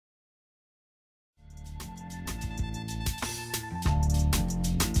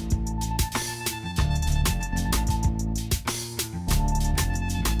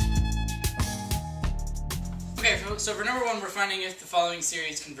So for number 1, we're finding if the following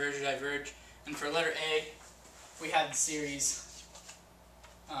series converge or diverge. And for letter A, we have the series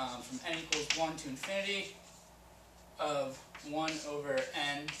from n equals 1 to infinity of 1 over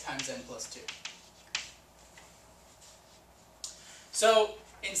n times n plus 2. So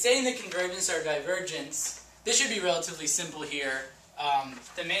in stating the convergence or divergence, this should be relatively simple here.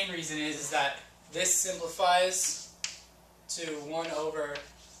 The main reason is that this simplifies to 1 over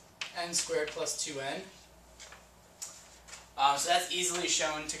n squared plus 2n. So that's easily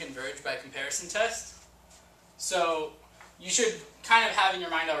shown to converge by comparison test. So you should kind of have in your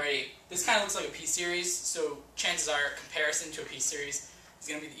mind already, this kind of looks like a p-series, so chances are comparison to a p-series is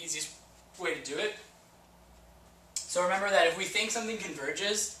going to be the easiest way to do it. So remember that if we think something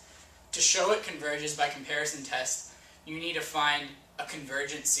converges, to show it converges by comparison test, you need to find a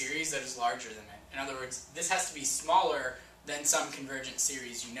convergent series that is larger than it. In other words, this has to be smaller than some convergent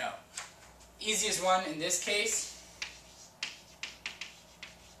series you know. Easiest one in this case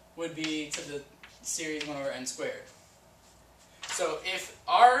would be to the series 1 over n squared. So if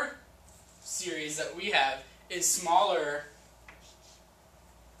our series that we have is smaller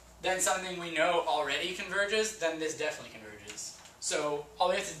than something we know already converges, then this definitely converges. So all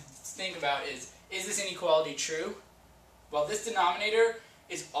we have to think about is this inequality true? Well, this denominator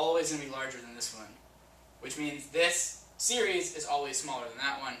is always going to be larger than this one, which means this series is always smaller than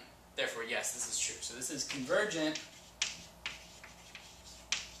that one. Therefore, yes, this is true. So this is convergent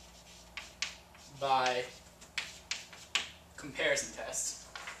by comparison test.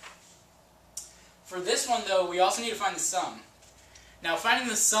 For this one, though, we also need to find the sum. Now, finding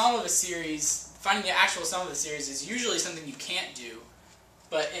the sum of a series, finding the actual sum of the series is usually something you can't do,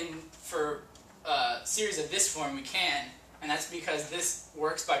 but for a series of this form, we can, and that's because this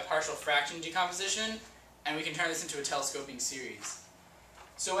works by partial fraction decomposition, and we can turn this into a telescoping series.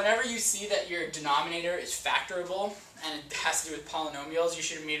 So whenever you see that your denominator is factorable, and it has to do with polynomials, you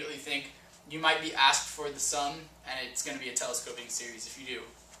should immediately think you might be asked for the sum, and it's going to be a telescoping series if you do.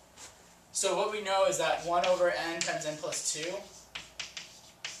 So what we know is that 1 over n times n plus 2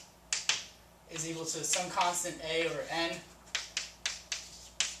 is equal to some constant a over n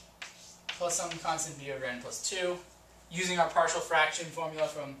plus some constant b over n plus 2. Using our partial fraction formula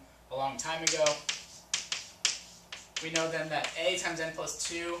from a long time ago, we know then that a times n plus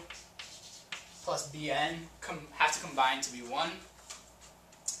 2 plus bn have to combine to be 1.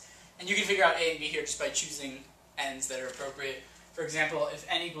 And you can figure out a and b here just by choosing n's that are appropriate. For example, if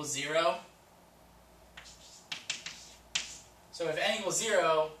n equals 0, so if n equals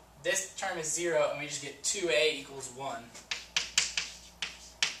 0, this term is 0, and we just get 2a equals 1.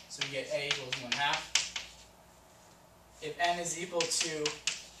 So we get a equals 1/2. If n is equal to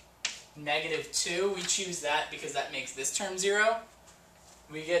negative 2, we choose that because that makes this term 0.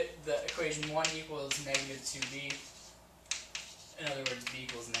 We get the equation 1 equals negative 2b. In other words, b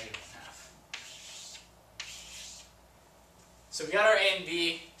equals negative 1/2. So we got our a and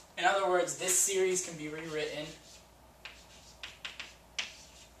b. In other words, this series can be rewritten.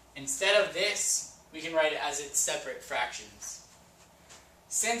 Instead of this, we can write it as its separate fractions.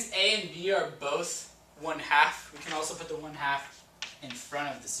 Since a and b are both 1/2, we can also put the 1/2 in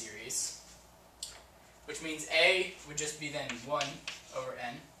front of the series, which means a would just be then 1 over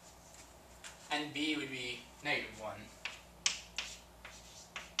n, and b would be negative 1.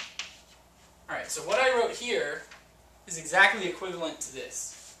 Alright, so what I wrote here is exactly equivalent to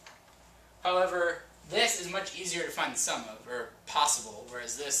this. However, this is much easier to find the sum of, or possible,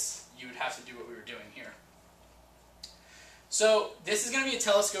 whereas this, you would have to do what we were doing here. So this is going to be a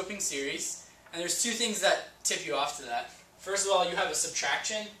telescoping series, and there's two things that tip you off to that. First of all, you have a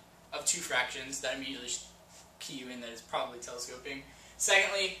subtraction of two fractions that immediately key you in that it's probably telescoping.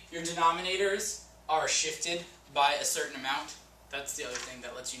 Secondly, your denominators are shifted by a certain amount. That's the other thing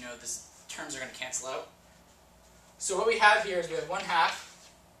that lets you know these terms are going to cancel out. So what we have here is we have 1/2.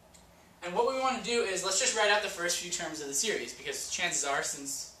 And what we want to do is, let's just write out the first few terms of the series, because chances are,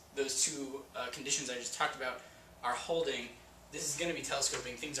 since those two conditions I just talked about are holding, this is going to be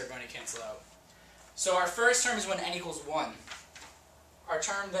telescoping, things are going to cancel out. So our first term is when n equals 1. Our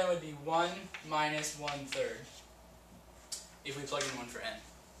term then would be 1 minus 1/3, if we plug in 1 for n.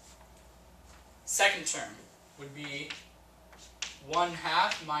 Second term would be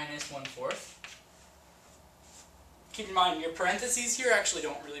 1/2 minus 1/4. Keep in mind, your parentheses here actually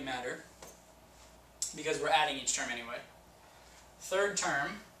don't really matter, because we're adding each term anyway. Third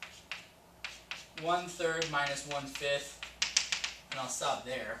term, 1/3 minus 1/5, and I'll stop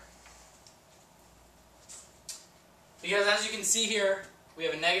there. Because as you can see here, we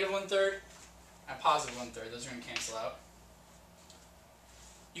have a negative 1/3 and a positive 1/3. Those are going to cancel out.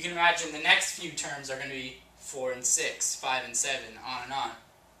 You can imagine the next few terms are going to be 4 and 6, 5 and 7, on and on.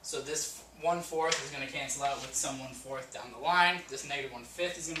 So this 1/4 is going to cancel out with some 1/4 down the line. This negative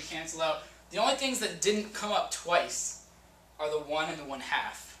 1/5 is going to cancel out. The only things that didn't come up twice are the 1 and the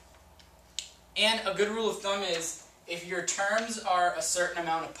 1/2. And a good rule of thumb is, if your terms are a certain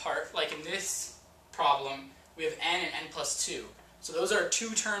amount apart, like in this problem, we have n and n plus 2. So those are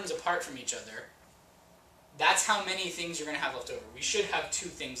 2 terms apart from each other. That's how many things you're going to have left over. We should have 2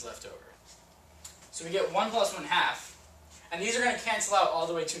 things left over. So we get 1 plus 1/2. And these are going to cancel out all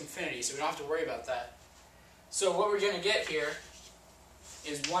the way to infinity, so we don't have to worry about that. So what we're going to get here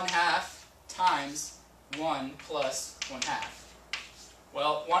is 1/2 times 1 plus 1/2.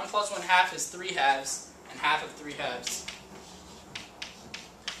 Well, 1 plus 1/2 is 3/2, and half of 3/2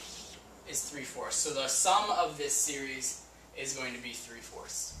 is 3/4. So the sum of this series is going to be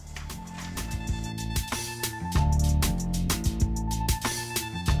 3/4.